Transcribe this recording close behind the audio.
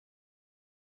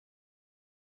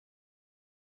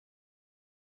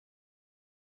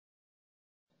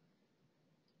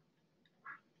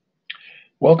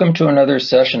Welcome to another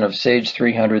session of Sage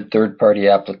 300 third-party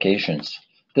applications.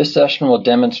 This session will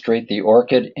demonstrate the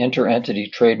Orchid Inter Entity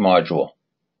Trade Module.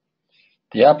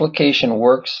 The application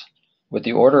works with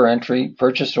the order entry,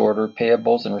 purchase order,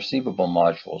 payables, and receivable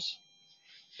modules.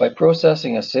 By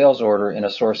processing a sales order in a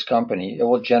source company, it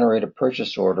will generate a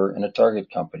purchase order in a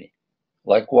target company.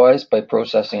 Likewise, by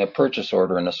processing a purchase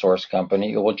order in a source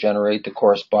company, it will generate the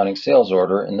corresponding sales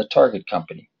order in the target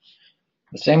company.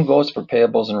 The same goes for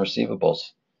payables and receivables.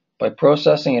 By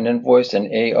processing an invoice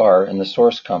in AR in the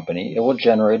source company, it will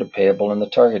generate a payable in the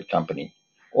target company.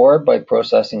 Or by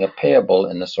processing a payable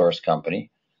in the source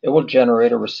company, it will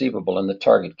generate a receivable in the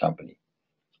target company.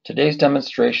 Today's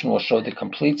demonstration will show the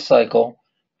complete cycle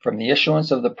from the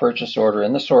issuance of the purchase order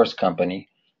in the source company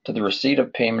to the receipt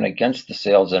of payment against the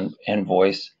sales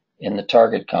invoice in the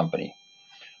target company.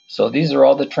 So these are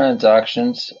all the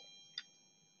transactions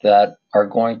that are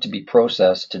going to be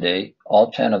processed today,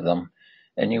 all 10 of them,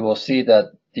 and you will see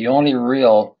that the only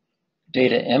real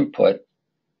data input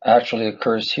actually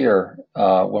occurs here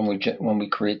when we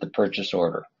create the purchase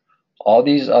order. All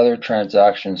these other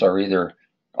transactions are either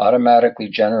automatically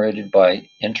generated by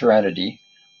Interentity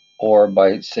or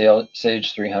by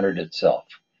Sage 300 itself.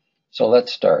 So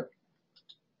let's start.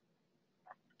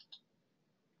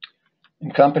 In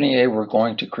Company A, we're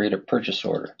going to create a purchase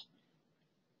order.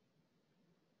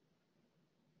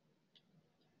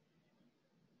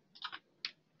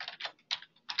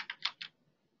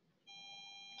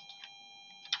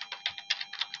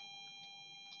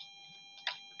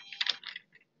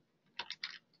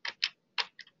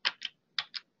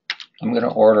 I'm going to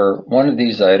order one of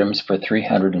these items for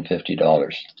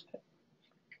 $350.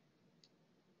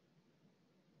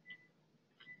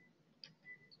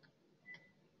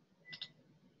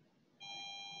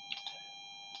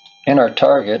 In our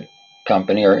target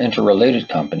company, or interrelated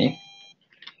company,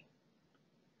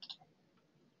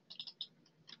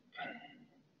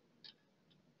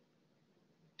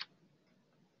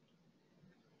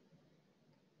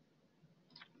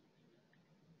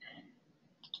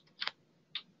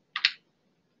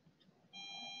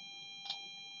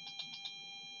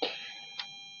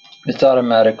 it's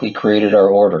automatically created our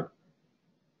order.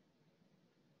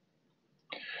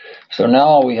 So now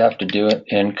all we have to do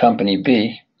in Company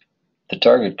B, the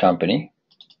target company,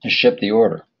 is ship the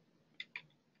order.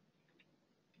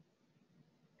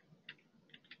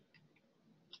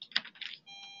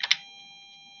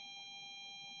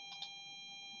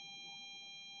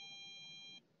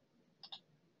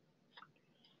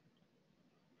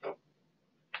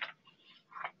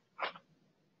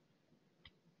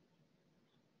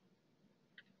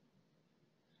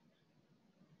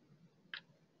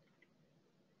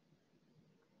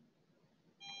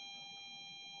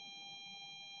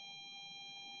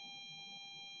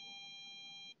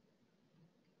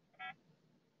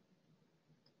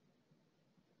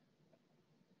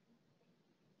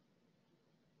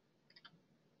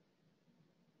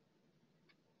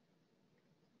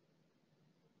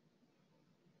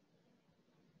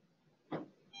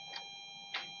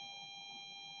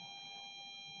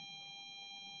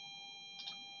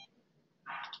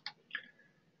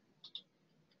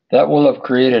 That will have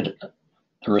created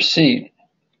the receipt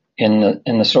in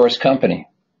the source company.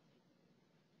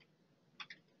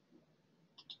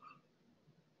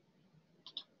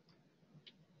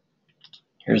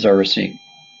 Here's our receipt.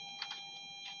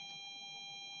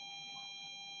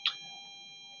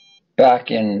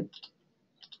 Back in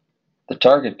the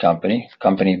target company,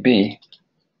 Company B,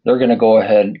 they're going to go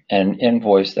ahead and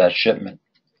invoice that shipment.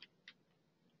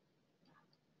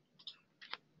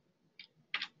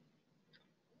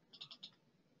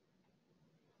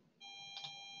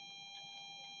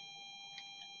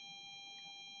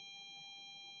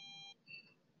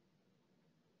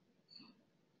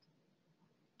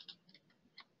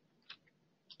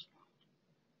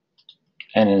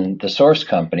 And in the source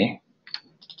company,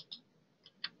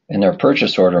 in their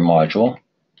purchase order module,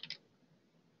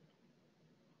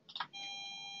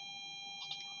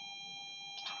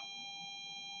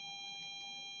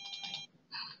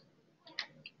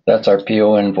 that's our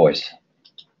PO invoice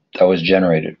that was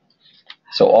generated.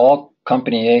 So all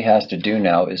Company A has to do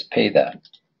now is pay that.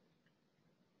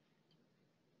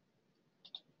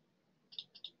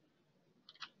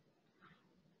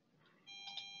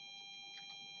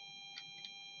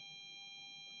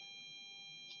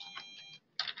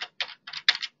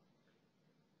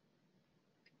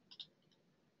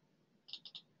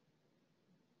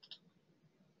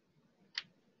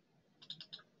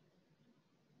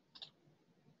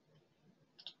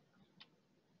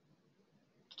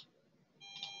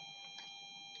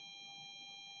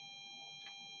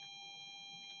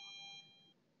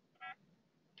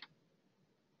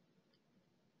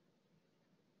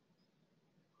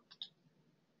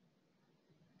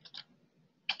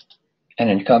 And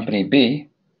in company B,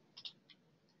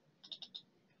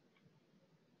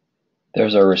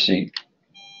 there's our receipt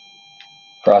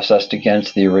processed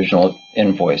against the original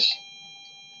invoice.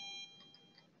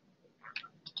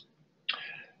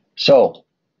 So,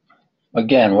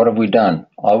 again, what have we done?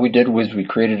 All we did was we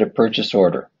created a purchase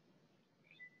order.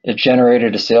 It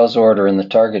generated a sales order in the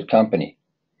target company.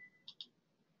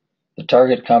 The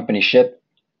target company shipped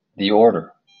the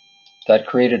order. That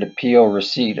created a PO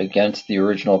receipt against the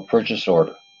original purchase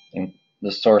order in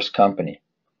the source company.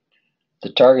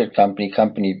 The target company,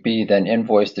 company B, then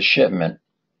invoiced the shipment,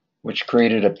 which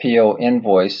created a PO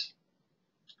invoice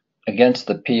against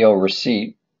the PO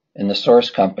receipt in the source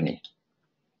company.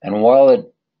 And while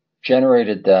it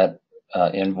generated that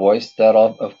invoice, that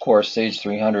of course Sage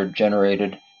 300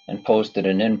 generated and posted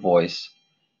an invoice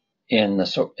in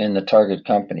the target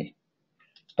company.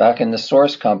 Back in the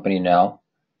source company now,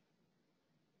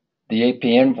 the AP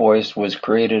invoice was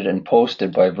created and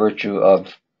posted by virtue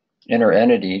of Inter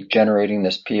Entity generating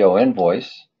this PO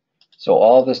invoice. So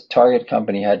all this target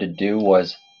company had to do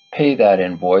was pay that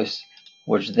invoice,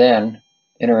 which then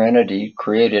Inter Entity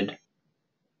created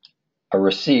a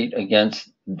receipt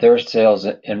against their sales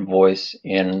invoice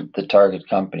in the target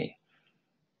company.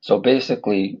 So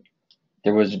basically,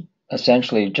 there was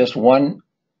essentially just one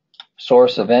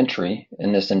source of entry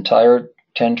in this entire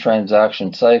 10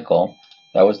 transaction cycle.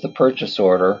 That was the purchase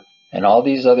order, and all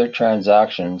these other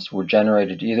transactions were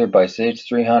generated either by Sage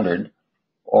 300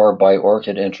 or by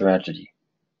Orchid Inter Entity.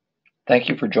 Thank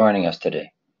you for joining us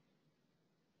today.